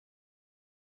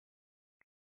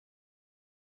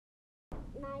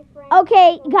my friend.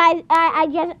 Okay, guys,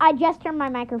 I just turned my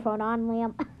microphone on,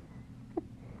 Liam.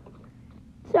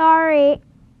 Sorry.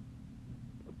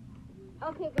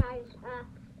 Okay, guys.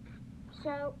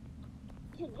 So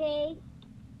today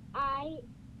I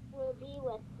will be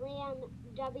with Liam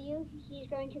W. He's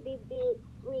going to be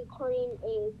recording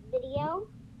a video,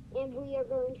 and we are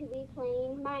going to be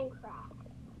playing Minecraft.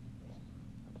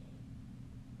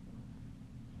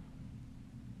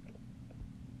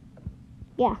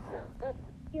 Yeah.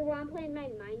 You want to play my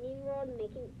mining world,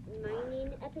 making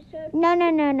mining episode? No.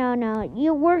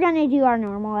 We're gonna do our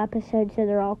normal episodes so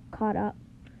they're all caught up.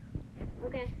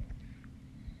 Okay.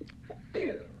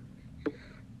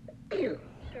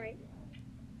 Sorry.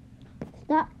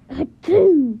 Stop.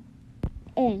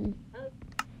 In.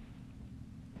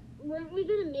 Weren't we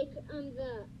gonna make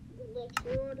the glitch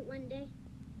world one day?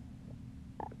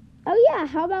 Oh yeah.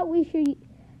 How about we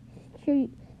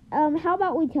how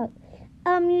about we tell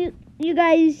you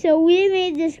guys? So we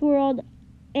made this world,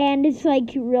 and it's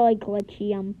like really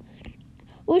glitchy.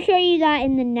 We'll show you that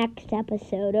in the next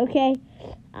episode. Okay.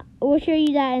 We'll show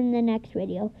you that in the next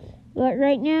video. But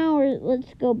right now,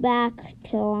 let's go back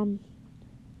to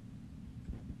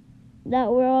that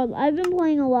world. I've been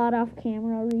playing a lot off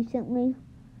camera recently.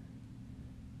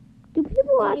 Do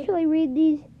people actually read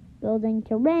these? Building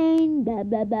terrain, blah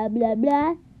blah blah blah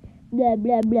blah, blah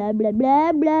blah blah blah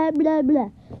blah blah blah blah.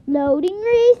 Loading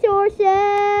resources.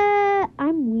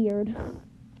 I'm weird.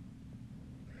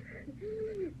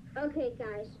 Okay,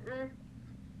 guys.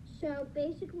 So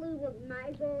basically, what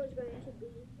my goal is going to be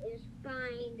is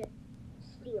find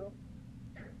steel.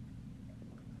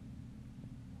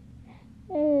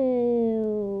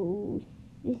 Oh,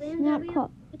 it's not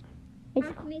called. I'm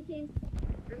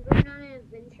going on an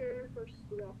adventure for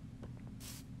steel.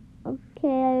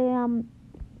 Okay,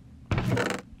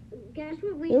 Guess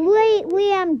what we Wait,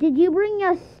 Liam, did you bring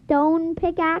a stone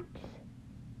pickaxe?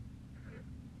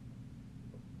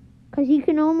 Because you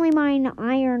can only mine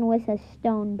iron with a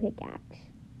stone pickaxe.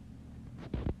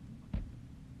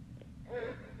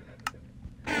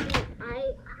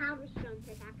 I have a stone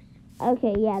pickaxe.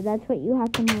 Okay, yeah, that's what you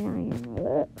have to mine iron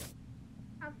with.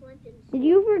 Did Did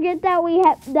you forget that we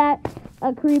had that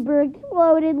a creeper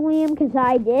exploded, Liam? Because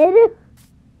I did.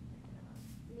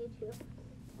 Me too.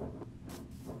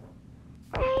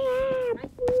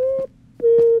 Boop,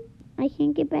 boop. I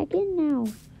can't get back in now.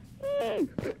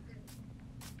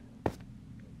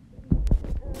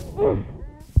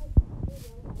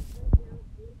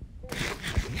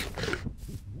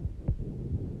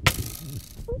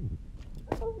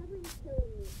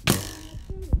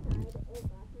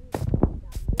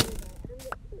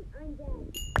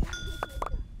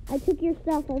 I took your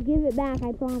stuff. I'll give it back.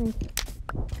 I promise.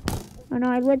 Oh no!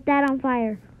 I lit that on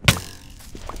fire.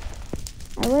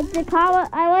 I lit the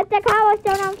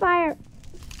cobblestone on fire.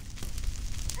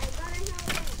 I gotta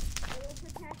help him. It will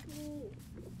protect me.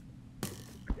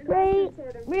 Great.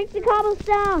 Break the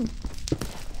cobblestone.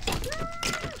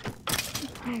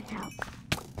 Fire's out.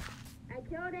 I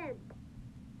killed him.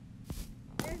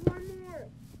 There's one more.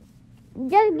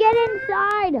 Just get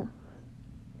inside.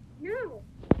 No,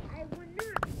 I would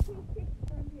not take it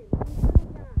from him.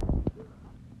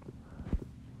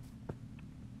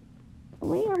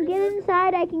 Liam, get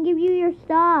inside. I can give you your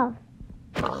stuff.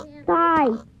 Die.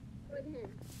 With him.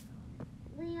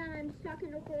 Leon, I'm stuck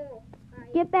in a hole.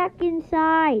 Get back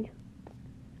inside.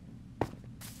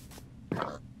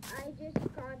 I just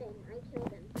got him. I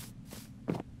killed him.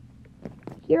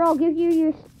 Here, I'll give you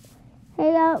your...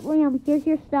 Hey, Liam, here's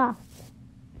your stuff.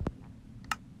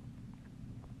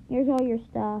 Here's all your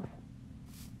stuff.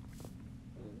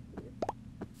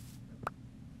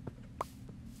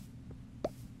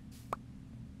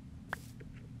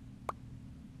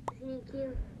 Thank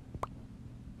you.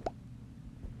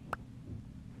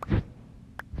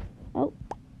 Oh.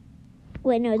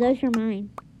 Wait, no, those are mine.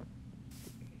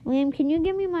 Liam, can you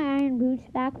give me my iron boots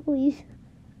back, please?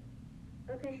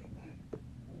 Okay.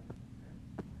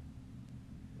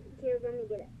 Here, let me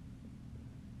get it.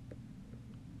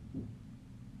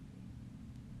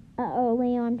 Uh-oh,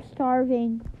 Liam, I'm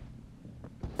starving.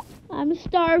 I'm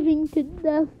starving to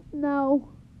death now.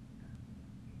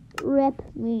 Rip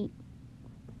me.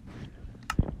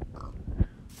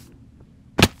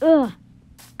 Ugh.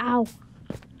 Ow.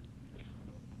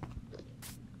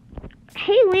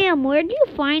 Hey, Liam, where'd you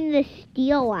find the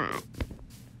steel at?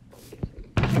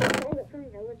 I stole it from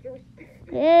villagers.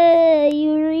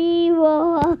 You're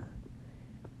evil.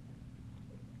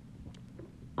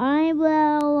 I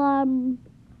will,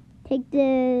 take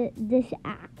this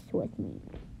axe with me.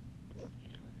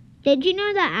 Did you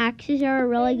know that axes are a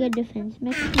really good defense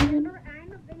mechanism?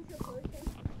 I'm a venture person.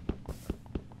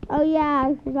 Oh yeah,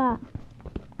 I forgot.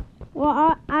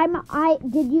 Well,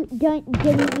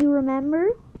 didn't you remember?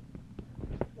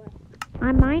 What?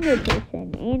 I'm miner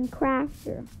person and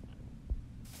crafter.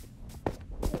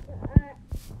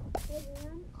 Hey,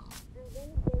 Liam, I'm going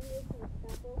to give you some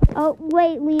stuff, okay? Oh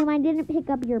wait, Liam, I didn't pick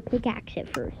up your pickaxe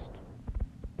at first.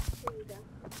 Here you go.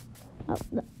 Oh,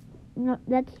 no,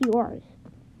 that's yours.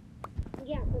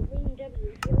 Yeah, but Liam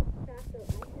W, you're faster. I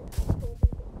told him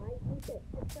to buy you to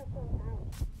stuff all out.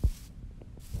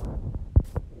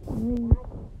 Mm.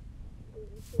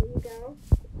 Here you go.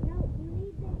 No, you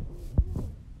need this.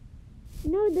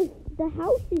 No, the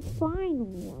house is fine,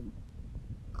 Liam.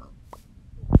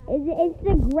 It's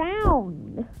the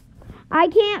ground. I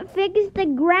can't fix the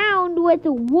ground with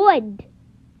wood,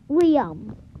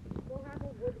 Liam. We'll have a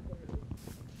wood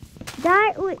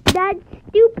burn. That's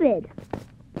stupid.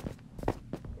 I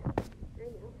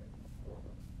know.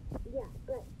 Yeah,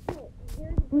 but hey,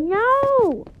 here's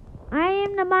No, I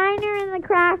am the miner and the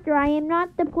crafter. I am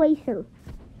not the placer.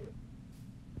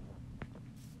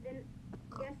 then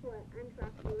guess what? I'm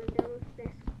trapped in the window with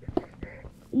this.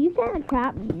 You kind of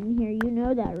trapped me in here. You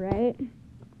know that, right?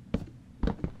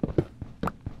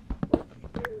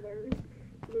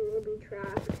 You will be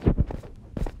trapped.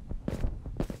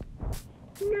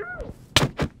 No!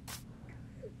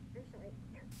 I'm sorry.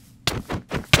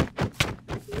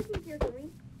 What do you think you're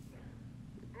doing?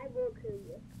 I will kill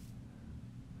you.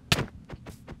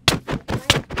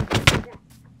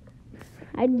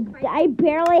 I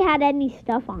barely had any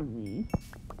stuff on me.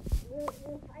 We'll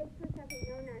fight for something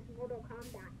known as Mortal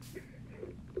Kombat.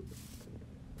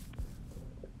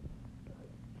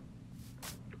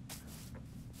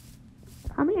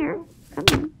 Come here. Come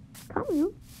here. Come here.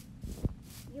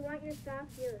 You want your stuff?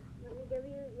 Here. Let me give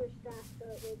you your stuff so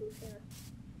it will be fair.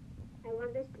 I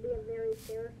want this to be a very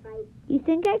fair fight. You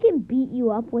think I can beat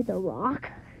you up with a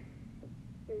rock?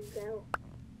 Here you go.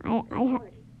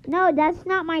 No, that's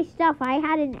not my stuff. I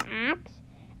had an axe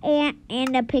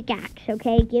and a pickaxe,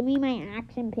 okay? Give me my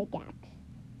axe and pickaxe.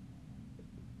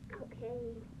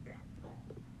 Okay.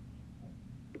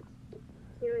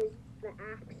 Here is the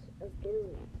axe of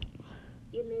doom.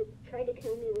 You may try to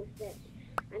kill me with this.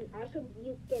 And also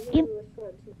you giving you a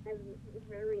sword since I'm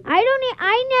very...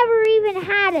 I never even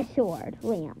had a sword,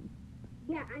 Liam.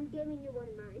 Yeah, I'm giving you one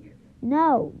of mine.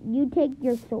 No, you take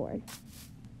your sword.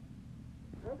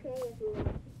 Okay, if you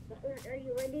want. Are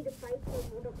you ready to fight for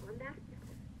Mortal Kombat?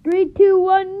 3, 2,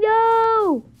 1,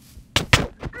 go!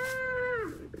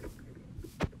 Ah!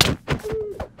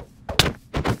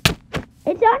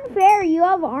 It's unfair. You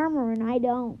have armor and I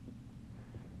don't.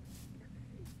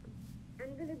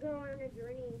 I'm gonna go on a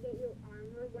journey and get you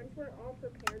armor once we're all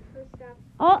prepared for stuff.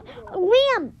 Oh,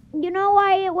 Liam, you know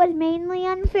why it was mainly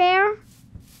unfair?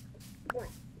 What?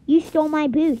 You stole my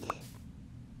boots.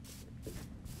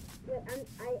 But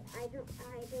I don't.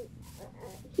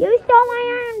 You stole my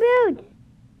iron boots.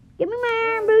 Give me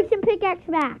my iron boots and pickaxe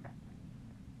back.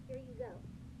 Here you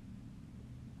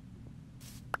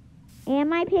go. And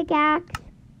my pickaxe.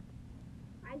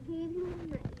 I gave you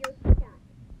your pickaxe.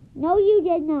 No, you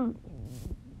did not.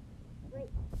 Wait.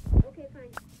 Okay,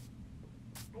 fine.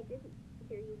 I didn't.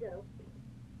 Here you go.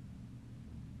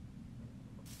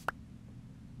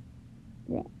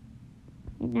 There.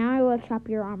 And now I will chop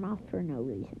your arm off for no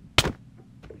reason.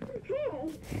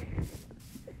 Hey!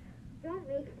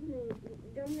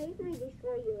 Don't make me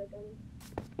destroy you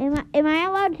again. Am I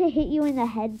allowed to hit you in the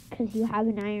head because you have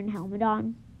an iron helmet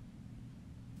on?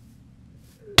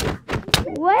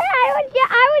 What? I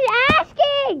was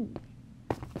asking!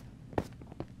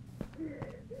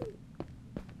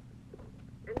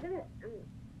 I'm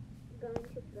going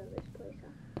to throw this place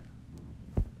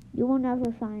off. You will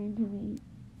never find me.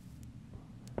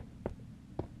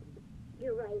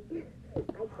 You're right. I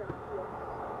trust you.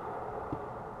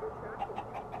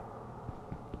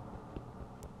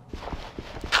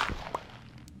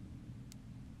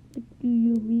 What do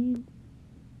you mean?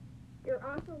 You're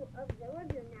also a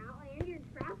villager now, and you're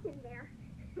trapped in there.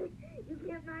 You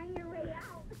can't find your way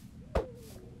out.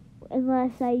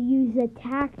 Unless I use a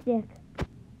tactic.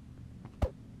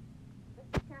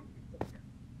 What's the tactic?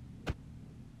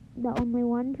 that only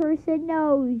one person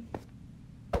knows,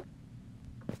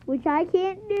 which I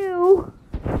can't do.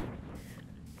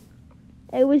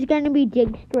 It was going to be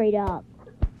dig straight up.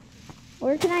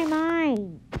 Where can I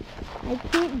mine? I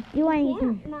can't do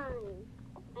anything. Can't mine.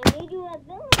 I made you a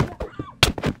villager.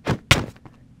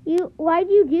 Why'd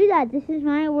you do that? This is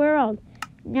my world.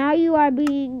 Now you are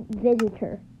being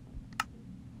visitor.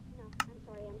 No, I'm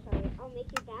sorry. I'll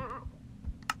make you back.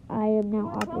 I am now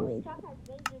We're both operator. stuck as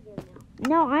visitor now.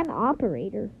 No, I'm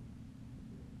operator.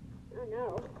 Oh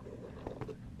no.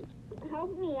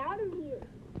 help me out of here.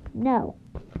 No.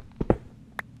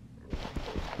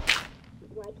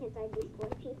 Why can't I destroy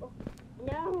people?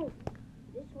 No!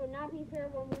 This would not be fair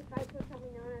when we fight for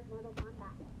something known as Mortal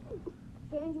Kombat.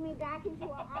 Change me back into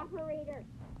an operator.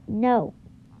 No.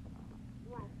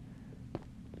 Why?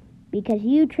 Because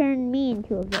you turned me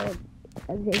into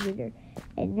a visitor.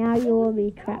 And now you will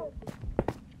be trapped.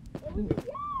 It was a joke!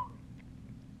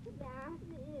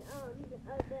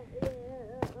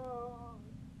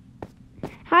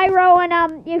 Hi, Rowan.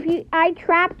 I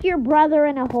trapped your brother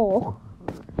in a hole.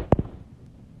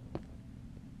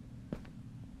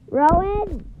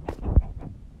 Rowan?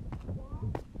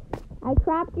 I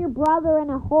trapped your brother in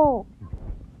a hole.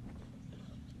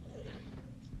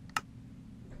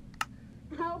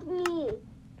 Help me,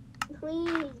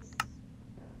 please.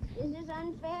 This is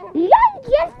unfair. You guys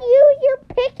just use your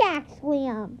pickaxe,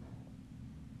 Liam.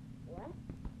 What?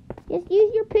 Just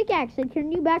use your pickaxe and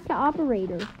turn you back to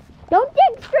operator. Don't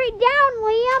dig straight down,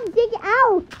 Liam. Dig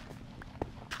out.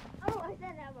 Oh, I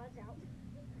said that was out.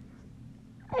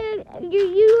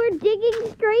 You were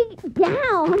digging straight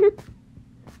down.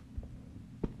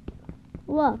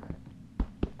 Look.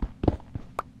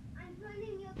 I'm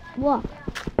putting you guys Look. down.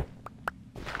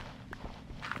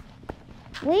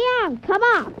 Liam, come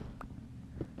up.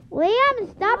 Liam,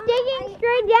 stop No, digging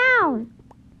straight down.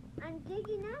 I'm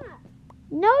digging up.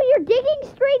 No, you're digging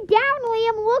straight down,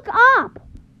 Liam. Look up.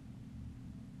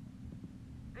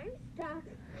 I'm stuck.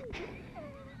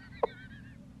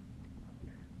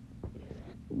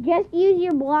 Just use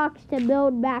your blocks to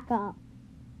build back up.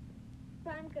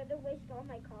 But I'm gonna waste all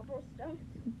my cobblestone.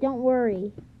 Don't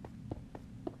worry.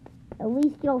 At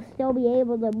least you'll still be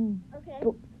able to Okay.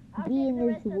 B- I'll be take in the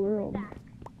this rest of it world. back.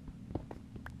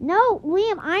 No,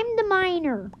 Liam, I'm the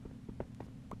miner.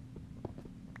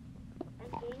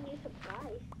 I'm getting you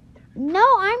supplies. No,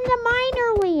 I'm the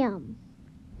miner, Liam.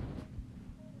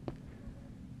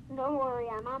 Don't worry,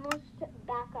 I'm almost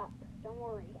back up. Don't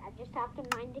worry, I just have to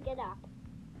mine to get up.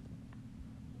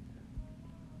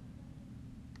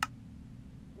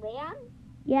 Liam,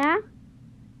 Yeah?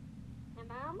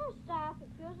 am I almost up? It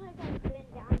feels like I've been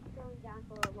going down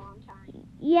for a long time.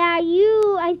 Yeah,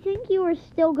 I think you were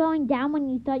still going down when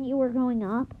you thought you were going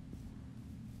up.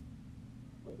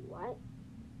 Wait, what?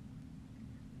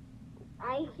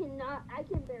 I can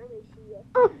barely see you.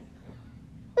 Oh.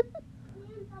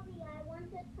 I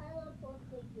want to teleport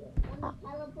with you.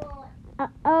 I want to teleport.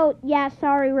 Oh, yeah,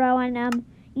 sorry, Rowan.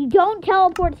 You don't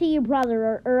teleport to your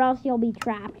brother or else you'll be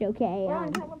trapped, okay?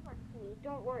 Rowan, teleport to me.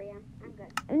 Don't worry, I'm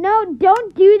good. No,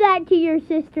 don't do that to your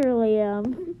sister,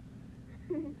 Liam.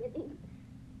 I'm kidding.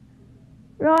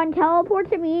 Rowan, teleport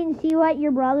to me and see what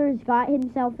your brother's got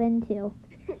himself into.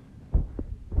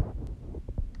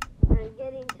 I'm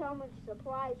getting so much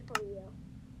supplies for you.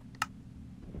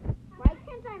 Why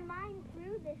can't I mine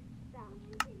through this stuff?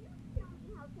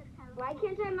 Why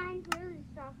can't I mine through this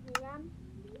stuff,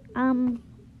 Liam?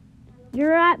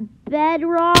 You're at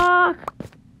bedrock.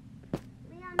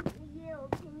 Liam,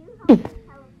 yield. Can you help me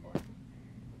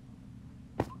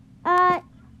teleport?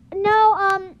 No,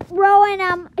 Rowan,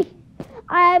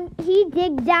 he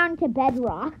digged down to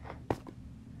bedrock.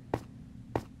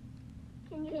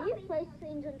 Can you place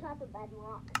things on top of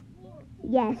bedrock?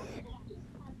 Yes.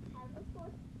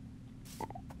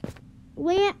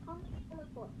 Liam,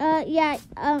 yeah,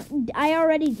 I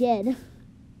already did.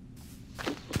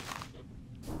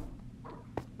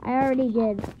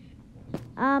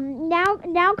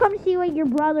 Now come see what your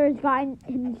brother's gotten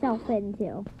himself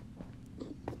into.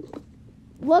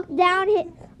 Look down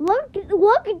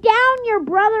your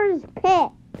brother's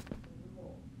pit.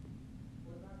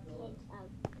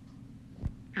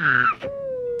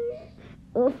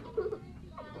 Oof.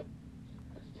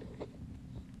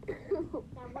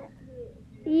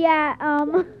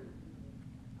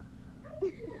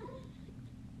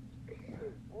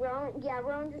 Yeah,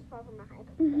 Rowan just fell from a high.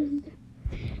 Can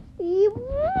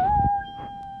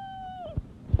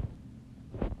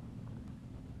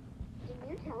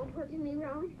you teleport to me,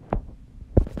 Rowan?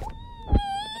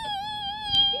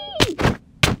 You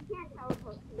can't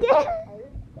teleport to me.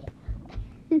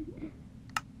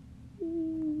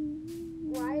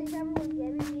 Why is everyone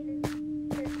giving me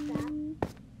this stuff?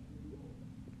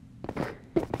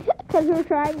 Because we're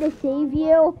trying to save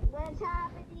you. What's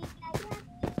happening?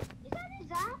 Is that a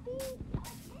zombie?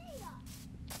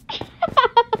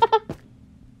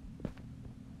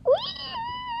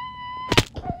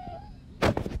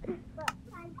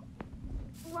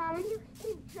 Why do you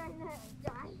keep trying to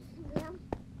die, Liam?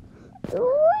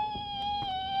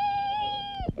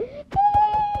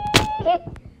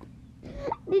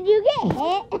 Did you get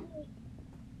hit?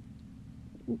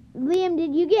 Liam,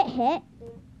 did you get hit?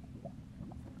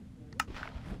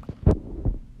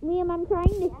 Liam, I'm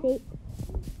trying to see.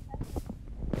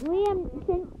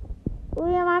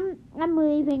 Liam, I'm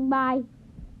leaving. Bye.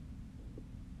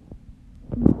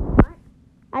 What?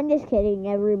 I'm just kidding,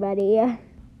 everybody.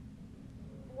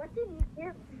 What did you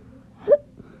get?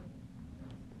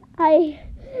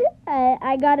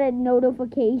 I got a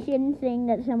notification saying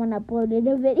that someone uploaded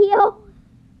a video.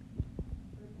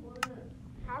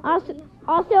 Also,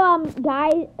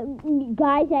 guys,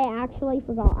 I actually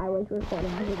forgot I was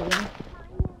recording a video.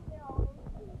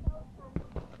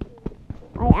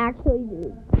 I actually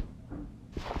did.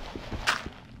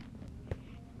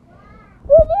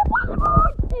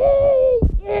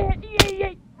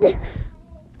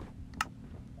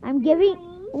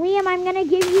 Liam, I'm gonna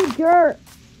give you dirt.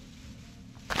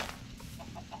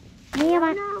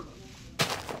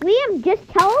 Liam, just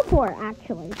teleport,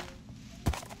 actually.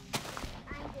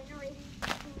 I'm generating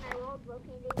my world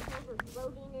locating server,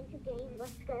 loading into game.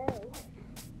 Let's go.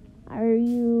 Are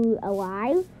you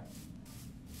alive?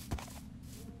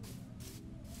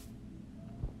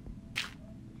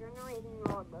 Generating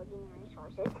world loading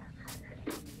resources.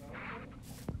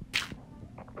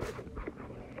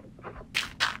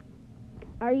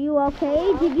 Are you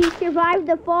okay? Did you survive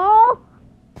the fall?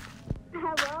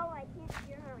 Hello, I can't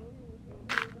hear anything.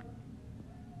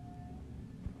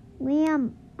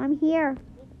 Liam, I'm here.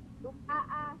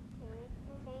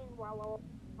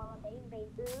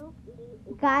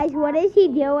 Guys, what is he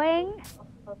doing?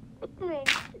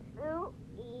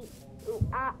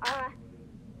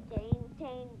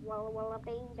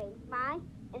 My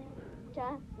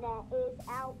internet is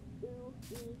out.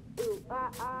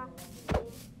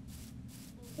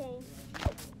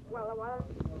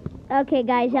 Okay,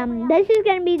 guys, this is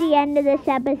gonna be the end of this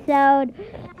episode.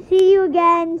 See you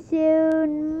again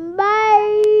soon.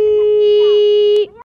 Bye.